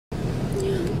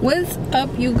What's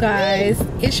up, you guys?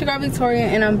 It's your girl Victoria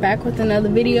and I'm back with another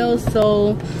video.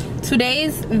 So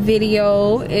today's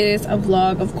video is a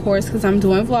vlog, of course, because I'm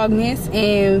doing Vlogmas,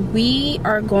 and we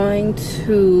are going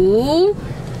to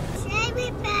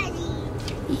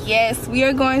we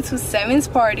are going to Seven's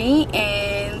party,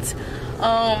 and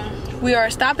we are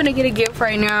stopping to get a gift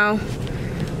right now.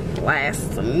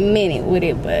 Last minute with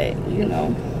it, but you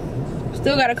know,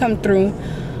 still gotta come through.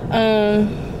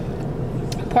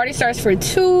 Party starts for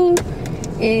 2.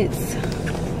 It's,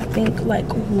 I think, like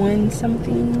 1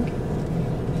 something.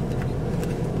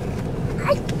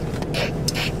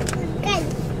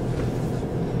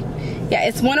 Yeah,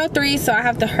 it's 1:03, so I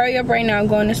have to hurry up right now,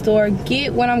 go in the store,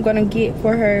 get what I'm gonna get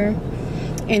for her,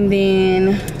 and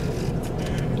then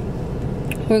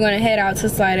we're gonna head out to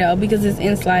Slidell because it's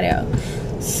in Slidell.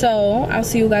 So I'll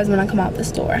see you guys when I come out the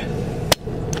store.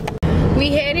 We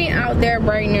heading out there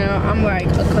right now. I'm like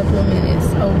a couple of minutes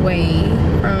away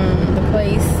from the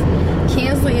place.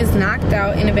 Kinslee is knocked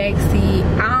out in the back seat.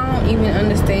 I don't even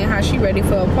understand how she ready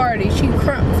for a party. She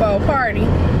crunk for a party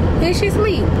and she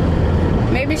sleep.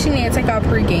 Maybe she need to take out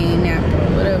pre-game nap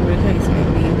or whatever the case may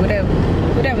be.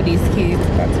 Whatever these kids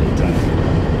about to be doing.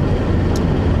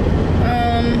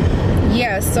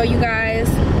 Yeah, so you guys,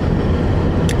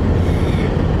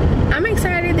 I'm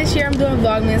excited this year. I'm doing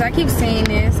Vlogmas. I keep saying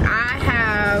this. I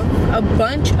have a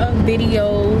bunch of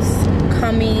videos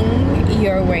coming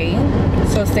your way,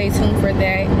 so stay tuned for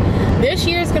that. This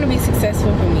year is going to be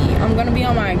successful for me. I'm going to be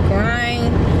on my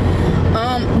grind.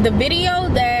 The video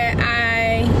that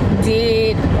I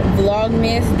did,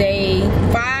 Vlogmas day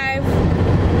 5,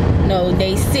 no,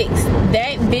 day 6,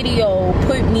 that video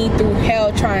put me through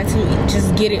hell trying to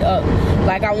just get it up.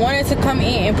 Like, I wanted to come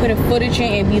in and put a footage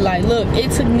in and be like, look,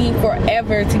 it took me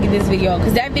forever to get this video,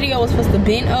 because that video was supposed to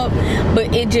been up,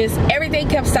 but it just, everything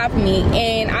kept stopping me.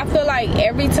 And I feel like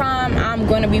every time I'm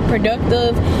going to be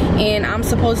productive and I'm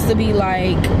supposed to be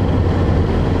like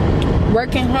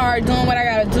working hard, doing what I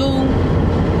gotta do,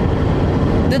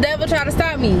 the devil try to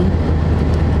stop me.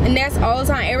 And that's all the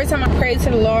time. Every time I pray to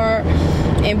the Lord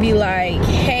and be like,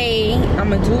 hey, I'm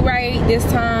gonna do right this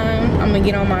time, I'm gonna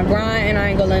get on my grind and I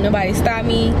ain't gonna let nobody stop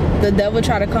me, the devil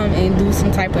try to come and do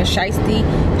some type of shiesty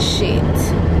shit.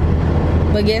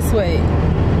 But guess what?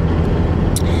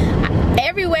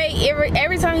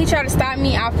 Every time he tried to stop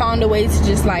me, I found a way to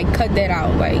just like cut that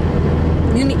out. Like,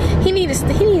 he needs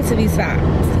to be stopped.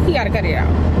 He gotta cut it out,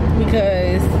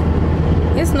 because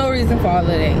there's no reason for all of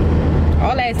that.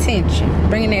 All that tension,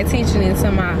 bringing that tension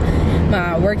into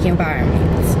my work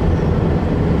environment.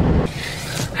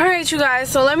 Alright, you guys,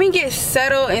 so let me get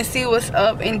settled and see what's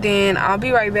up, and then I'll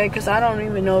be right back, because I don't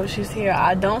even know if she's here.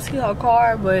 I don't see her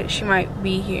car, but she might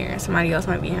be here. Somebody else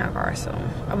might be in her car, so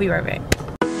I'll be right back.